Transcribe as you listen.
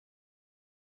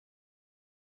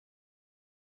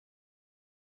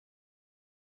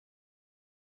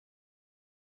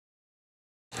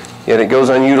yet it goes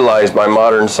unutilized by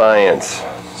modern science.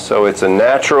 So it's a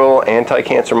natural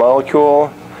anti-cancer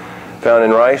molecule found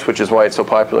in rice, which is why it's so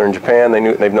popular in Japan.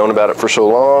 They've known about it for so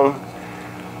long.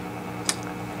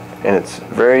 And it's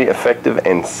very effective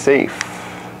and safe.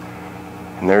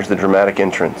 And there's the dramatic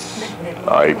entrance.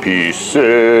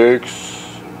 IP6.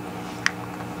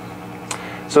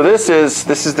 So this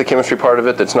is the chemistry part of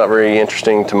it that's not very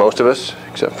interesting to most of us,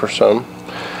 except for some.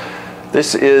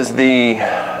 This is the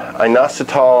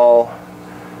inositol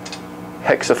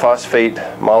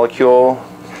hexaphosphate molecule.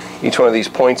 Each one of these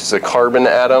points is a carbon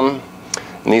atom,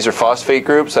 and these are phosphate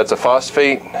groups. That's a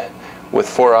phosphate with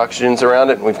 4 oxygens around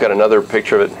it. We've got another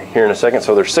picture of it here in a second.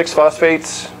 So there's 6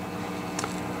 phosphates.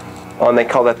 And they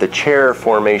call that the chair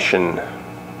formation,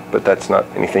 but that's not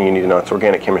anything you need to know. It's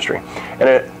organic chemistry. And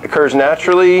it occurs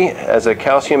naturally as a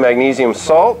calcium-magnesium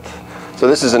salt. So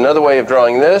this is another way of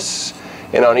drawing this.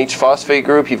 And on each phosphate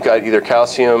group, you've got either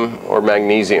calcium or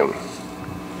magnesium.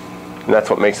 And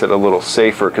that's what makes it a little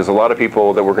safer, because a lot of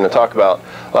people that we're going to talk about,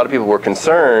 a lot of people were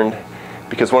concerned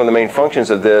because one of the main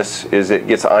functions of this is it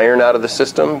gets iron out of the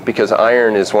system, because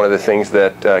iron is one of the things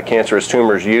that cancerous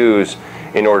tumors use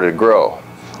in order to grow.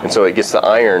 And so it gets the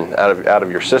iron out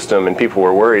of your system, and people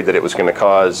were worried that it was going to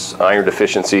cause iron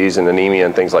deficiencies and anemia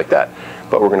and things like that.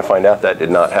 But we're going to find out that did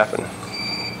not happen.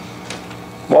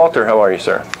 Walter, how are you,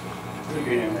 sir?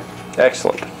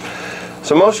 Excellent.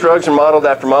 So most drugs are modeled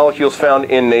after molecules found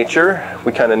in nature.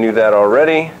 We kind of knew that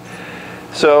already.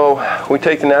 So we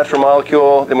take the natural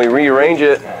molecule, then we rearrange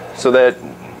it so that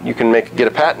you can get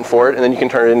a patent for it, and then you can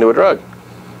turn it into a drug.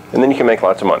 And then you can make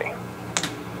lots of money.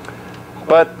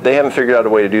 But they haven't figured out a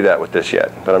way to do that with this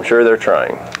yet, but I'm sure they're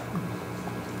trying.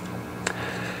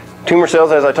 Tumor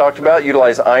cells, as I talked about,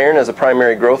 utilize iron as a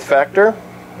primary growth factor,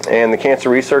 and the cancer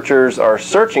researchers are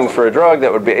searching for a drug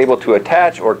that would be able to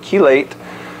attach or chelate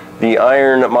the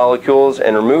iron molecules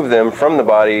and remove them from the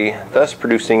body, thus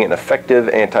producing an effective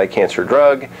anti-cancer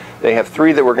drug. They have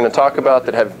 3 that we're going to talk about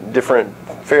that have different,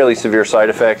 fairly severe side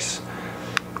effects.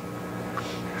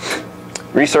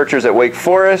 Researchers at Wake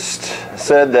Forest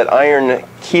said that iron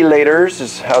chelators,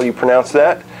 is how you pronounce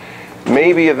that,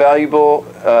 may be a valuable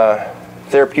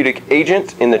therapeutic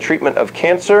agent in the treatment of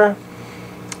cancer.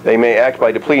 They may act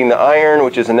by depleting the iron,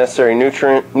 which is a necessary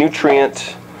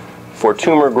nutrient for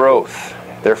tumor growth.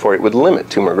 Therefore, it would limit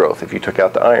tumor growth if you took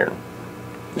out the iron.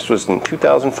 This was in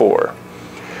 2004.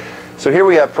 So here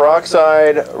we have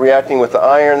peroxide reacting with the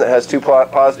iron that has 2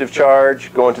 positive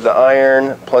charge, going to the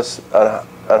iron plus a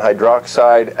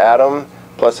hydroxide atom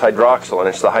plus hydroxyl. And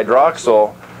it's the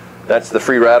hydroxyl, that's the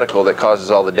free radical that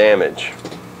causes all the damage.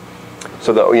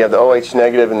 So you have the OH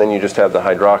negative, and then you just have the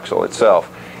hydroxyl itself.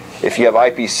 If you have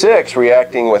IP6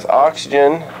 reacting with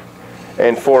oxygen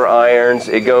and 4 irons,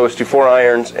 it goes to 4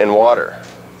 irons and water.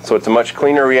 So it's a much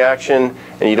cleaner reaction,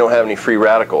 and you don't have any free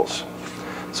radicals.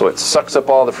 So it sucks up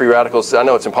all the free radicals. I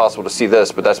know it's impossible to see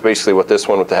this, but that's basically what this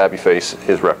one with the happy face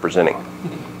is representing.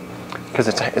 Because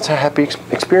it's a happy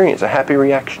experience, a happy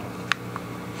reaction.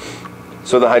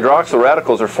 So the hydroxyl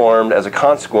radicals are formed as a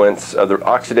consequence of the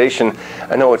oxidation.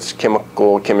 I know it's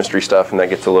chemistry stuff, and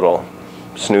that gets a little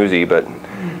snoozy, but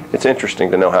it's interesting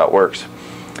to know how it works.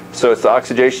 So it's the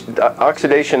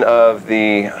oxidation of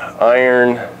the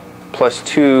iron plus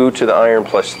 2 to the iron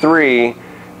plus 3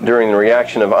 during the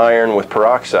reaction of iron with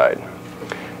peroxide.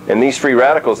 And these free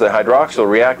radicals, the hydroxyl,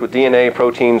 react with DNA,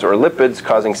 proteins, or lipids,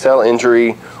 causing cell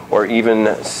injury or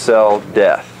even cell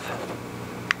death.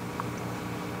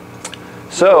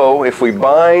 So if we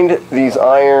bind these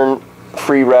iron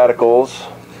free radicals,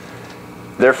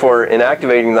 therefore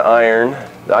inactivating the iron,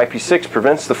 the IP6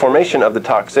 prevents the formation of the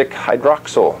toxic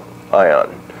hydroxyl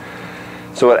ion.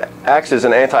 So it acts as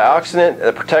an antioxidant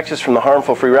that protects us from the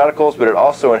harmful free radicals, but it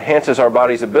also enhances our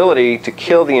body's ability to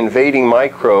kill the invading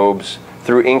microbes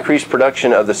through increased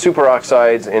production of the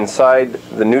superoxides inside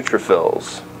the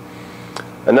neutrophils.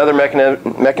 Another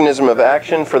mechanism of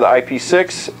action for the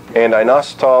IP6 and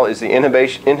inositol is the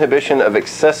inhibition of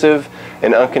excessive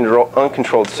and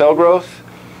uncontrolled cell growth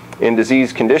in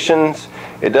disease conditions.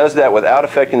 It does that without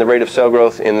affecting the rate of cell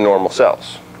growth in the normal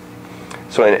cells.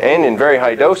 So in very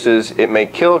high doses, it may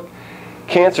kill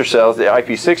cancer cells, the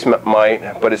IP6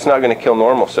 might, but it's not going to kill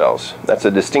normal cells. That's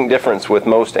a distinct difference with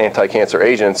most anti-cancer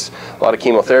agents. A lot of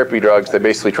chemotherapy drugs, they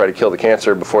basically try to kill the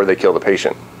cancer before they kill the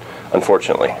patient,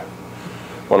 unfortunately.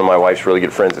 One of my wife's really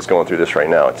good friends is going through this right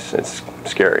now. It's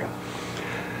scary.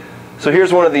 So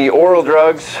here's one of the oral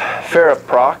drugs,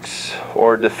 Feraprox,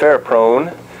 or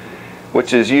deferiprone,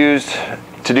 which is used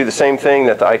to do the same thing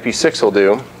that the IP6 will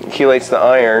do. It chelates the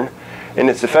iron, and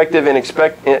it's effective and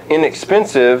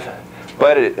inexpensive,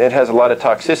 but it has a lot of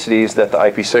toxicities that the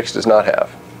IP6 does not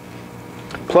have.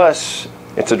 Plus,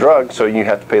 it's a drug, so you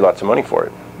have to pay lots of money for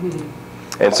it.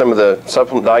 And some of the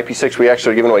supplement, the IP6, we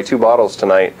actually are giving away 2 bottles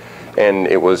tonight, and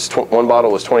it was one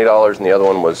bottle was $20 and the other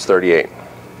one was $38.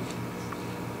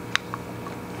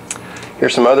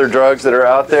 Here's some other drugs that are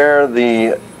out there.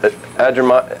 The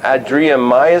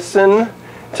Adriamyacin,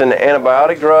 it's an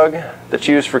antibiotic drug that's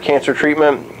used for cancer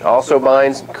treatment, also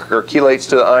binds or chelates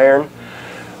to the iron.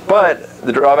 But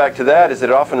the drawback to that is that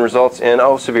it often results in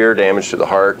severe damage to the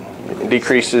heart. It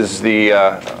decreases the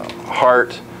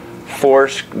heart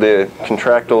force, the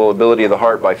contractile ability of the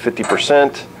heart by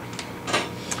 50%.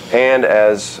 And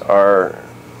as our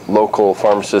local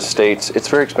pharmacist states, it's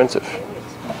very expensive.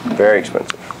 Very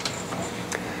expensive.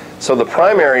 So the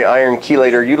primary iron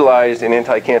chelator utilized in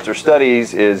anti-cancer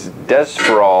studies is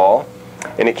desferol,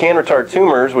 and it can retard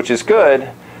tumors, which is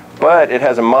good, but it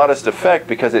has a modest effect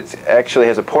because it actually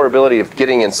has a poor ability of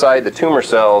getting inside the tumor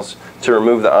cells to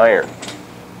remove the iron.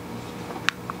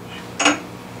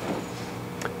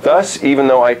 Thus, even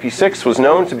though IP6 was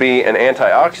known to be an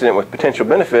antioxidant with potential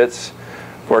benefits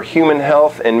for human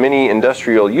health and many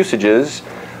industrial usages,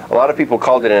 a lot of people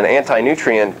called it an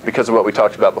anti-nutrient because of what we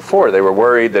talked about before. They were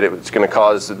worried that it was going to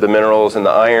cause the minerals and the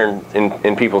iron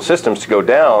in people's systems to go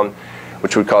down,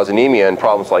 which would cause anemia and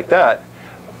problems like that.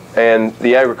 And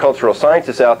the agricultural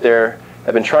scientists out there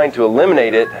have been trying to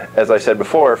eliminate it, as I said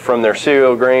before, from their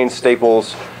cereal grains,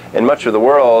 staples, and much of the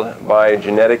world by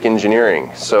genetic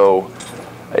engineering. So,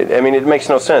 I mean, it makes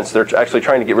no sense. They're actually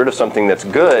trying to get rid of something that's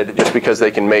good just because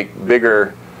they can make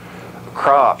bigger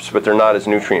crops, but they're not as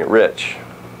nutrient rich.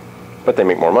 But they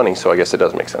make more money, so I guess it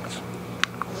does make sense.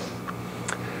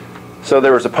 So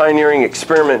there was a pioneering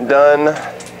experiment done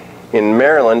in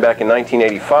Maryland back in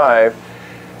 1985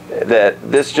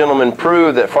 that this gentleman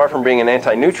proved that far from being an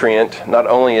anti-nutrient, not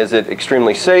only is it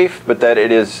extremely safe, but that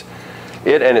it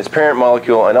and its parent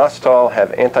molecule inositol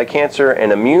have anti-cancer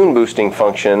and immune boosting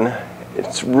function.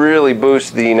 It really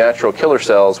boosts the natural killer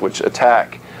cells which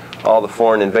attack all the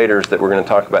foreign invaders that we're going to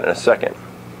talk about in a second.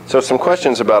 So some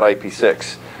questions about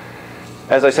IP6.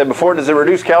 As I said before, does it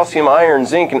reduce calcium, iron,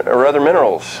 zinc, or other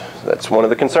minerals? That's one of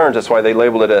the concerns. That's why they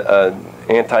labeled it an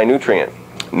anti-nutrient.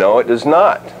 No, it does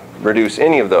not reduce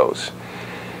any of those.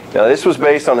 Now, this was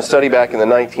based on a study back in the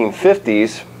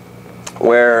 1950s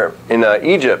where in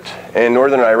Egypt and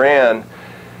northern Iran,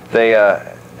 they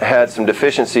had some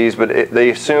deficiencies, but they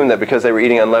assumed that because they were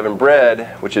eating unleavened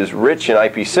bread, which is rich in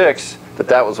IP6,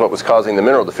 that was what was causing the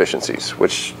mineral deficiencies,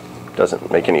 which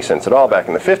doesn't make any sense at all. Back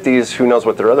in the 50s, who knows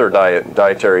what their other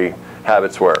dietary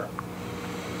habits were.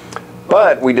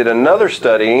 But we did another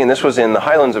study, and this was in the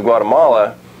highlands of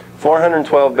Guatemala,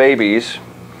 412 babies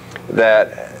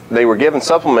that they were given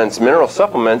supplements, mineral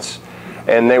supplements,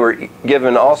 and they were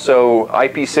given also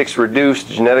IP6 reduced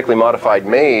genetically modified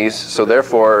maize, so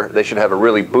therefore they should have a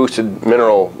really boosted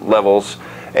mineral levels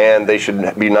and they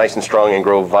should be nice and strong and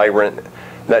grow vibrant.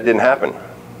 That didn't happen.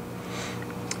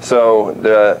 So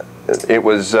it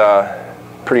was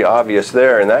pretty obvious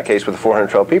there in that case with the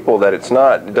 412 people that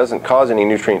it doesn't cause any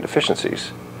nutrient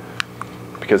deficiencies,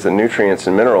 because the nutrients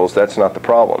and minerals, that's not the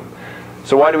problem.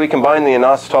 So why do we combine the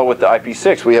inositol with the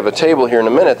IP6? We have a table here in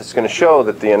a minute that's going to show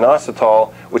that the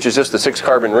inositol, which is just the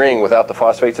 6-carbon ring without the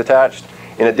phosphates attached,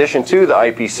 in addition to the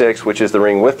IP6, which is the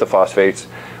ring with the phosphates,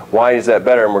 why is that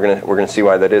better? And we're going to see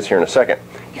why that is here in a second.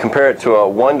 You compare it to a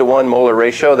 1-to-1 molar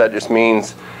ratio. That just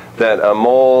means that a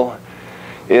mole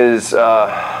is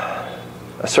a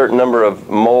certain number of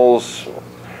moles.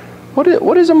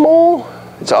 What is a mole?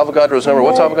 It's Avogadro's number.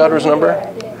 What's Avogadro's number?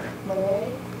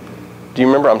 Do you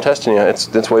remember? I'm testing you.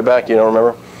 It's way back. You don't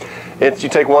remember? You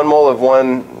take 1 mole of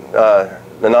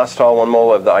inositol, 1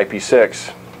 mole of the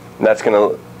IP6, and that's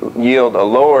going to yield a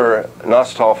lower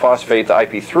inositol phosphate, the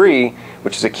IP3,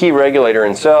 which is a key regulator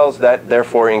in cells. That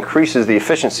therefore increases the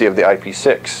efficiency of the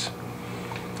IP6.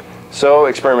 So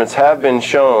experiments have been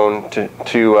shown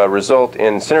to result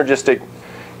in synergistic,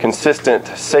 consistent,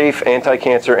 safe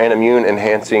anti-cancer and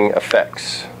immune-enhancing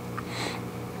effects.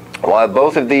 While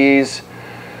both of these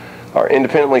are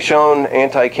independently shown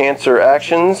anti-cancer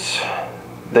actions,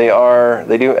 they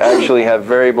do actually have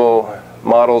variable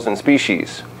models and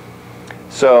species.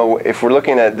 So if we're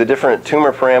looking at the different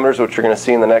tumor parameters, which you're going to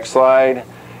see in the next slide,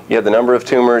 you have the number of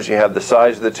tumors, you have the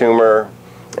size of the tumor,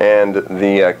 and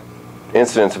the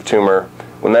incidence of tumor.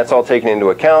 When that's all taken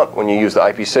into account, when you use the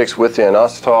IP6 with the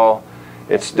inositol,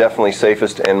 it's definitely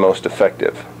safest and most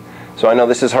effective. So I know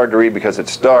this is hard to read because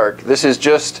it's dark. This is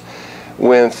just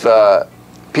with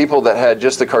people that had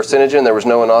just the carcinogen. There was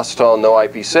no inositol, no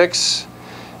IP6.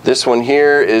 This one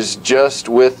here is just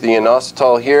with the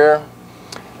inositol here,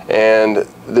 and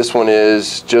this one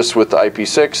is just with the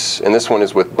IP6, and this one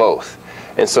is with both.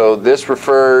 And so this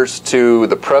refers to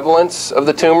the prevalence of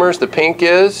the tumors, the pink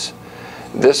is.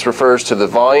 This refers to the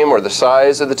volume or the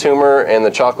size of the tumor, and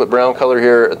the chocolate brown color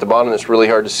here at the bottom that's really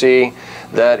hard to see,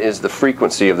 that is the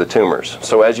frequency of the tumors.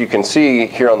 So as you can see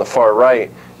here on the far right,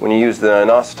 when you use the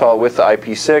inositol with the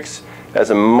IP6, it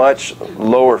has a much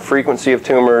lower frequency of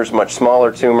tumors, much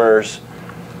smaller tumors,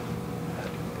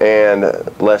 and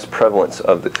less prevalence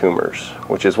of the tumors,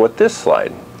 which is what this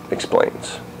slide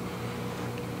explains.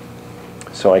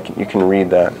 So you can read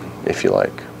that if you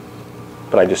like,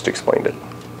 but I just explained it.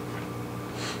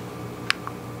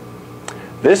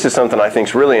 This is something I think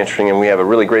is really interesting, and we have a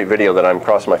really great video that I'm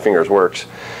crossing my fingers works.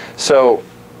 So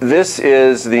this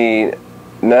is the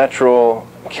natural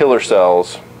killer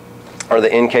cells, or the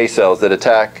NK cells that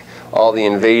attack all the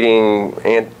invading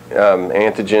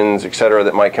antigens, etc.,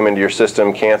 that might come into your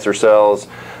system, cancer cells,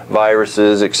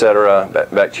 viruses, etc.,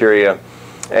 bacteria.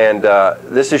 And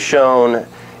this is shown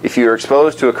if you're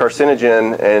exposed to a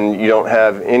carcinogen and you don't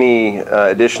have any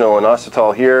additional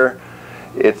inositol here.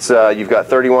 It's you've got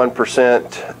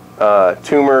 31%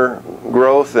 tumor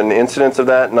growth and incidence of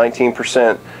that,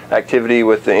 19% activity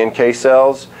with the NK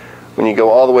cells. When you go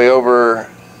all the way over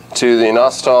to the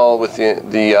inositol with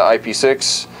the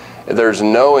IP6, there's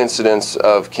no incidence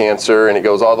of cancer, and it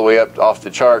goes all the way up off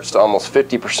the charts to almost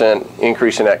 50%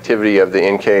 increase in activity of the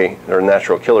NK or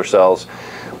natural killer cells.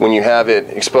 When you have it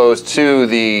exposed to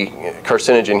the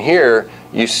carcinogen here,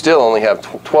 you still only have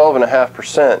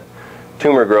 12.5%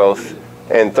 tumor growth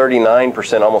and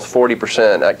 39%, almost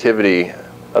 40% activity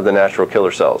of the natural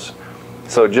killer cells.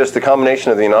 So just the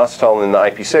combination of the inositol and the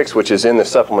IP6, which is in the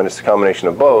supplement, it's the combination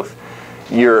of both,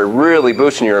 you're really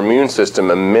boosting your immune system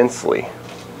immensely.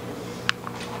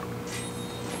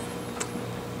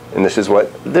 And this is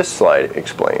what this slide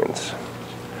explains.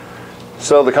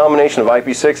 So the combination of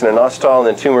IP6 and inositol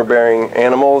in the tumor-bearing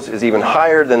animals is even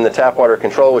higher than the tap water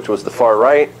control, which was the far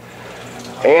right.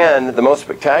 And the most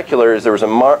spectacular is there was a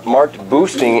marked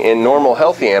boosting in normal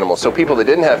healthy animals. So people that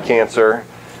didn't have cancer,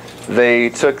 they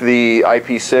took the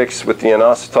IP6 with the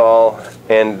inositol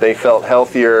and they felt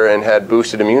healthier and had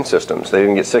boosted immune systems. They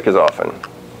didn't get sick as often.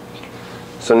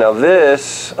 So now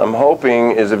this, I'm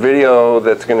hoping, is a video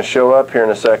that's going to show up here in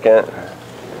a second.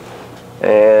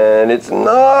 And it's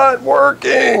not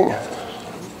working.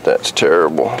 That's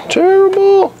terrible.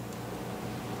 Terrible.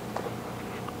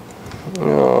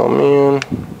 Oh man.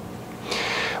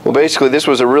 Well, basically this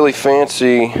was a really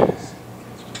fancy,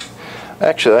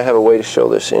 actually I have a way to show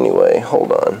this anyway.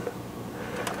 Hold on.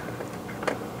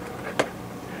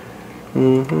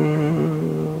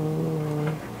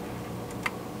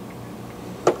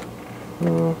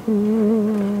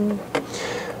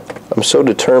 I'm so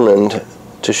determined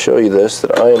to show you this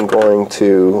that I am going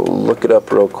to look it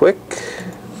up real quick,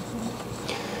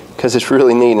 because it's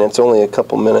really neat and it's only a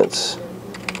couple minutes.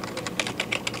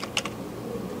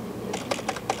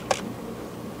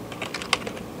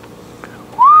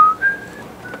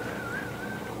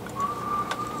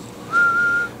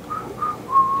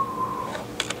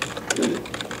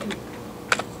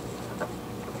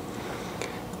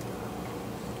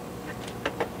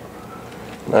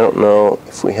 I don't know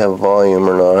if we have volume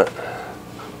or not.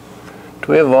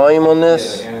 Do we have volume on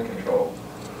this? Yeah, and control.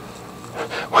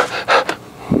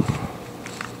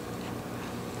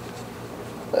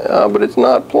 But it's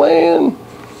not playing.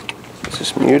 Is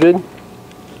this muted?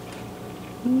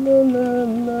 No, no,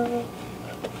 no.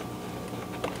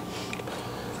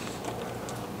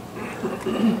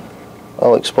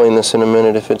 I'll explain this in a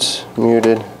minute if it's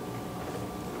muted.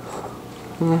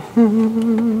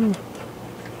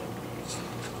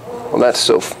 Well, that's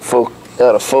so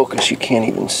out of focus you can't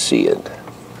even see it.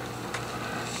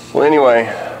 Well, anyway,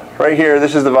 right here,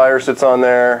 this is the virus that's on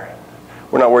there.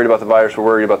 We're not worried about the virus, we're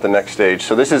worried about the next stage.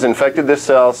 So this has infected this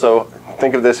cell, so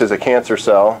think of this as a cancer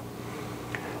cell.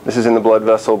 This is in the blood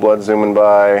vessel, blood zooming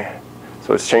by.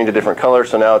 So it's changed a different color,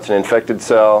 so now it's an infected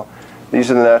cell.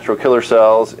 These are the natural killer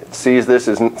cells. It sees this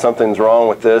as something's wrong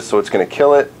with this, so it's going to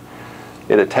kill it.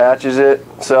 It attaches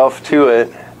itself to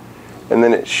it, and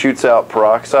then it shoots out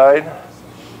peroxide.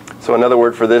 So another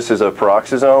word for this is a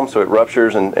peroxisome, so it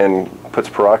ruptures and puts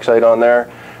peroxide on there.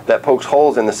 That pokes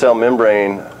holes in the cell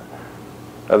membrane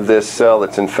of this cell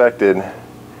that's infected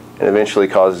and eventually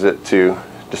causes it to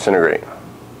disintegrate.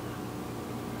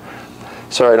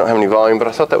 Sorry I don't have any volume, but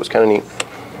I thought that was kind of neat.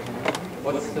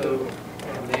 What's the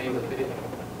name of the video?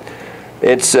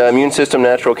 It's immune system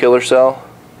natural killer cell.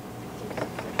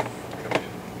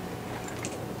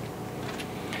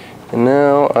 And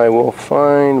now I will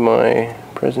find my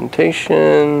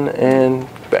presentation and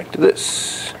back to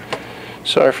this.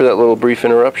 Sorry for that little brief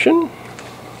interruption.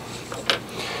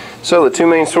 So the two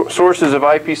main sources of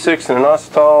IP6 and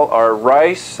inositol are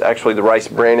rice, actually the rice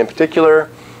bran in particular,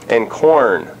 and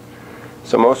corn.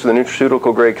 So most of the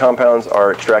nutraceutical grade compounds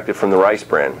are extracted from the rice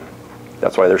bran.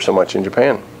 That's why there's so much in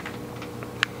Japan.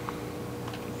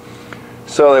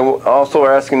 So they also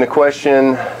are asking the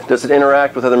question, does it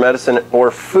interact with other medicine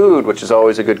or food, which is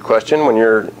always a good question when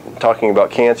you're talking about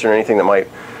cancer or anything that might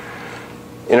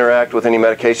interact with any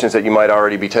medications that you might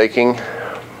already be taking.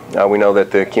 We know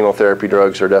that the chemotherapy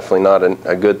drugs are definitely not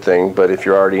a good thing, but if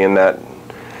you're already in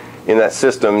that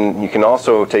system, you can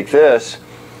also take this.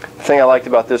 The thing I liked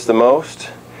about this the most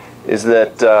is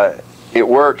that it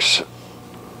works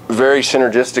very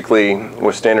synergistically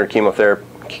with standard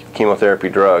chemotherapy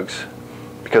drugs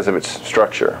because of its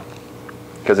structure,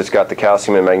 because it's got the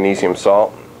calcium and magnesium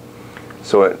salt.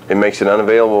 So it makes it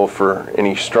unavailable for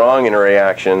any strong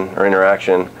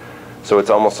interaction. So it's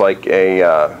almost like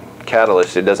a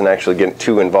catalyst. It doesn't actually get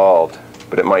too involved,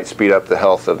 but it might speed up the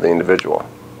health of the individual.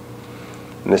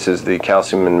 And this is the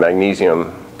calcium and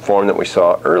magnesium form that we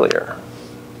saw earlier.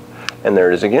 And there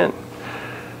it is again.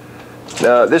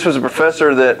 Now, this was a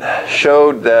professor that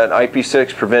showed that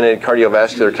IP6 prevented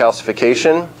cardiovascular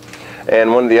calcification.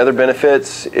 And one of the other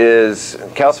benefits is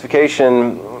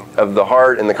calcification of the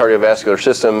heart and the cardiovascular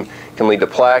system can lead to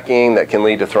plaquing, that can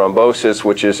lead to thrombosis,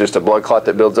 which is just a blood clot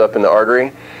that builds up in the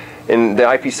artery. And the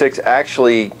IP6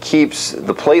 actually keeps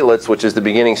the platelets, which is the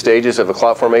beginning stages of a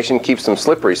clot formation, keeps them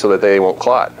slippery so that they won't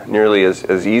clot nearly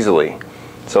as easily.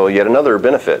 So yet another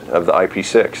benefit of the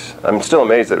IP6. I'm still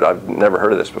amazed that I've never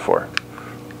heard of this before.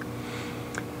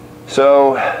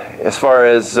 So as far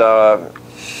as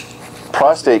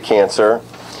prostate cancer,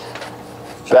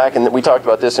 we talked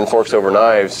about this in Forks Over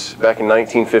Knives. Back in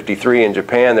 1953 in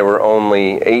Japan, there were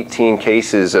only 18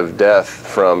 cases of death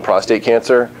from prostate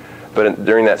cancer. But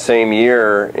during that same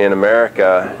year in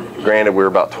America, granted we were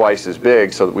about twice as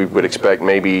big, so we would expect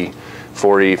maybe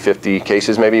 40, 50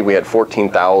 cases maybe. We had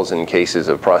 14,000 cases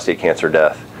of prostate cancer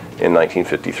death in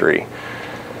 1953.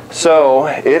 So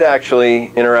it actually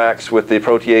interacts with the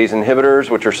protease inhibitors,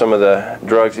 which are some of the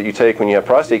drugs that you take when you have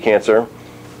prostate cancer,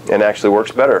 and actually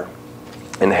works better.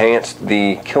 Enhanced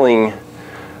the killing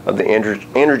of the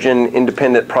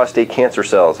androgen-independent prostate cancer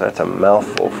cells. That's a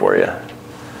mouthful for you.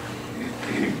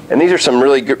 And these are some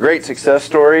really great success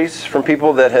stories from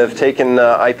people that have taken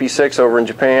IP6 over in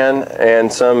Japan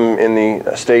and some in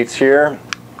the States here.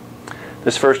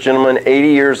 This first gentleman, 80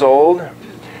 years old,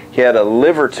 he had a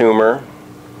liver tumor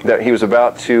that he was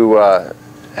about to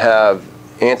have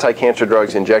anti-cancer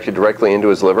drugs injected directly into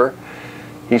his liver.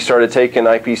 He started taking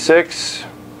IP6,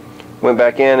 went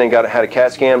back in and had a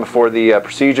CAT scan before the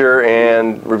procedure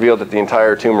and revealed that the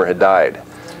entire tumor had died.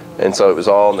 And so it was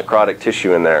all necrotic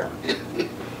tissue in there.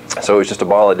 So it was just a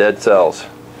ball of dead cells.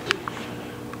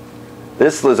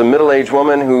 This was a middle-aged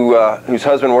woman whose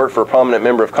husband worked for a prominent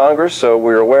member of Congress, so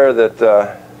we were aware that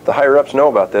the higher-ups know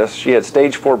about this. She had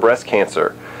stage 4 breast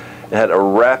cancer and had a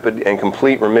rapid and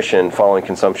complete remission following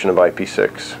consumption of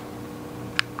IP6.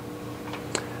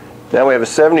 Now we have a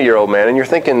 70-year-old man, and you're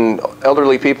thinking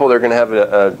elderly people, they're going to have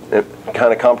a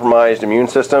kind of compromised immune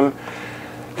system.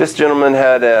 This gentleman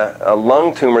had a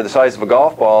lung tumor the size of a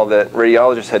golf ball that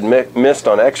radiologists had missed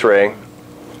on x-ray.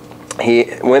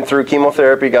 He went through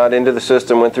chemotherapy, got into the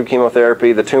system, went through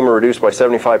chemotherapy. The tumor reduced by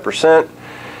 75%.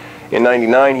 In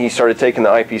 '99, he started taking the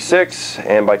IP6,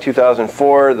 and by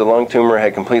 2004, the lung tumor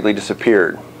had completely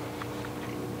disappeared.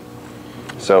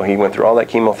 So he went through all that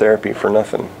chemotherapy for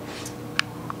nothing.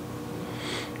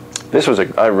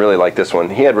 I really like this one.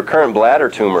 He had recurrent bladder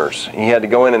tumors. He had to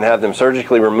go in and have them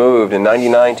surgically removed in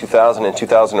 '99, 2000, and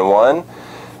 2001.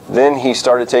 Then he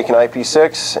started taking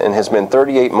IP6 and has been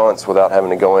 38 months without having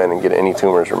to go in and get any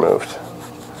tumors removed.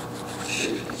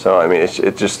 So, I mean,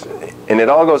 and it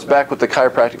all goes back with the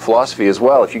chiropractic philosophy as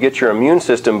well. If you get your immune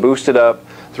system boosted up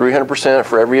 300%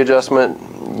 for every adjustment,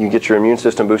 you get your immune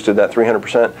system boosted that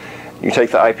 300%. You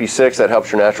take the IP6, that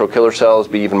helps your natural killer cells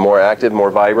be even more active,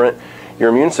 more vibrant. Your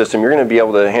immune system, you're going to be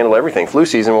able to handle everything. Flu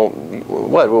season,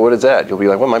 well, what is that? You'll be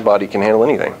like, well, my body can handle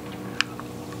anything.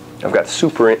 I've got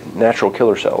super natural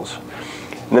killer cells.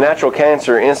 And the Natural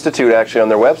Cancer Institute actually on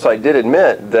their website did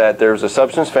admit that there's a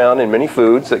substance found in many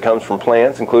foods that comes from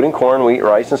plants, including corn, wheat,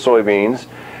 rice, and soybeans,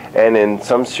 and in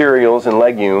some cereals and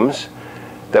legumes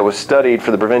that was studied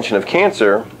for the prevention of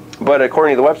cancer. But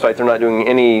according to the website, they're not doing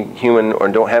any human or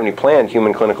don't have any planned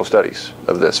human clinical studies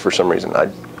of this for some reason.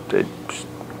 It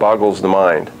boggles the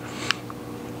mind.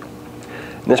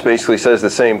 And this basically says the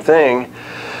same thing,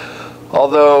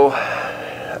 although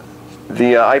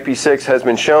the IP6 has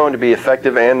been shown to be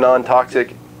effective and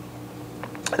non-toxic.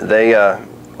 They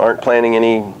aren't planning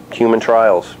any human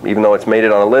trials, even though it's made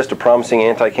it on a list of promising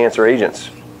anti-cancer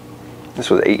agents. This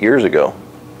was 8 years ago.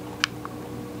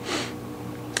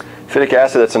 Phytic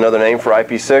acid, that's another name for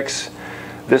IP6.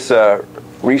 This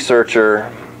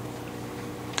researcher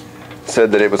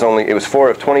said that it was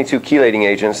 4 of 22 chelating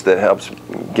agents that helps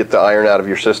get the iron out of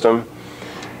your system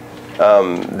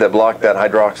that block that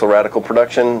hydroxyl radical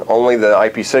production. Only the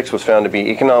IP6 was found to be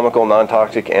economical,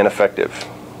 non-toxic, and effective.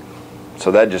 So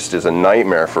that just is a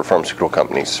nightmare for pharmaceutical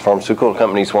companies. Pharmaceutical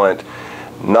companies want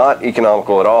not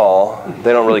economical at all.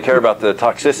 They don't really care about the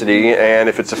toxicity, and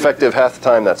if it's effective half the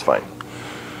time, that's fine,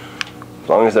 as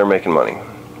long as they're making money.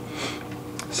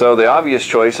 So the obvious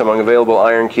choice among available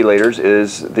iron chelators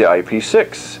is the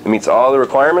IP6. It meets all the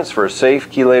requirements for a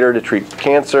safe chelator to treat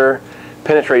cancer,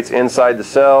 penetrates inside the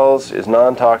cells, is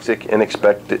non-toxic,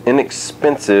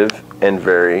 inexpensive, and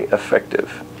very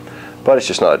effective. But it's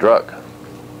just not a drug.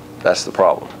 That's the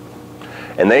problem.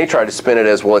 And they try to spin it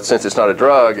as, well, since it's not a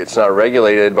drug, it's not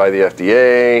regulated by the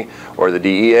FDA or the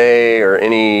DEA or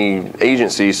any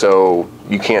agency, so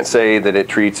you can't say that it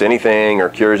treats anything or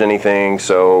cures anything,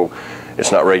 so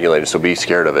it's not regulated, so be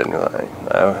scared of it.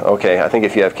 Okay, I think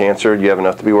if you have cancer, you have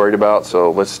enough to be worried about,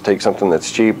 so let's take something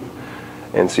that's cheap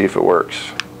and see if it works.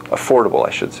 Affordable, I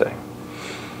should say.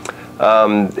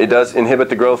 It does inhibit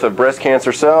the growth of breast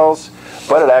cancer cells,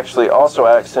 but it actually also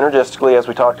acts synergistically, as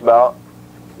we talked about,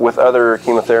 with other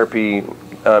chemotherapy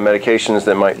medications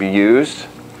that might be used,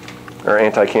 or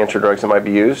anti-cancer drugs that might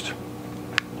be used.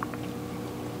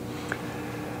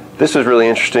 This was really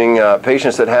interesting.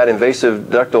 Patients that had invasive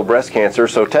ductal breast cancer,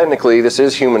 so technically this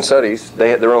is human studies.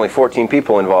 There were only 14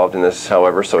 people involved in this,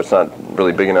 however, so it's not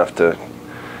really big enough to,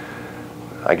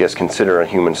 I guess, consider a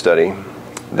human study.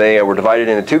 They were divided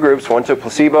into 2 groups. One took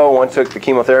placebo, one took the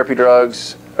chemotherapy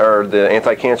drugs, or the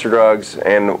anti-cancer drugs,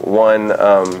 and one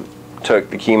took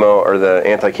the chemo or the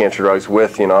anti-cancer drugs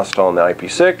with the inositol and the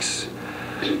IP6.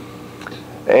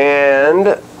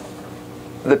 And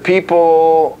the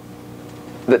people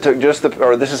that took just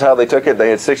this is how they took it. They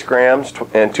had 6 grams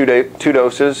and 2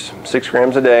 doses, 6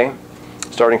 grams a day,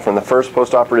 starting from the first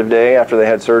post-operative day after they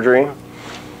had surgery.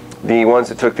 The ones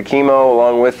that took the chemo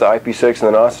along with the IP6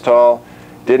 and the inositol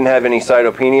didn't have any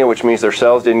cytopenia, which means their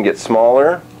cells didn't get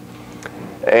smaller,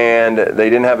 and they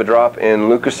didn't have a drop in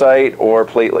leukocyte or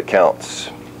platelet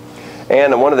counts.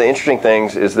 And one of the interesting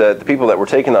things is that the people that were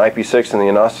taking the IP6 and the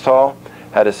inositol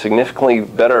had a significantly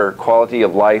better quality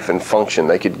of life and function.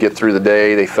 They could get through the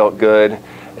day, they felt good,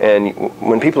 and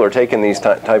when people are taking these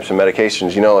types of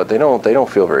medications, you know, they don't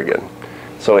feel very good.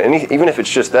 So even if it's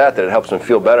just that it helps them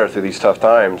feel better through these tough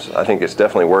times, I think it's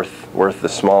definitely worth the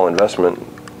small investment.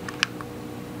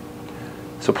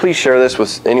 So please share this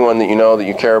with anyone that you know, that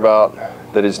you care about,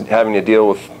 that is having to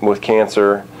deal with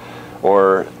cancer,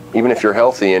 or even if you're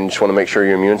healthy and just want to make sure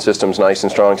your immune system's nice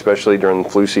and strong, especially during the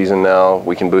flu season now.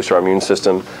 We can boost our immune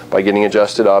system by getting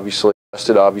adjusted, obviously,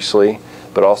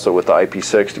 but also with the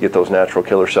IP6 to get those natural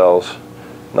killer cells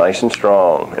nice and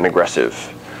strong and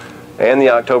aggressive. And the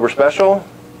October special,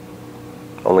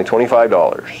 only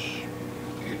 $25.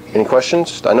 Any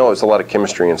questions? I know it's a lot of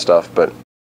chemistry and stuff, but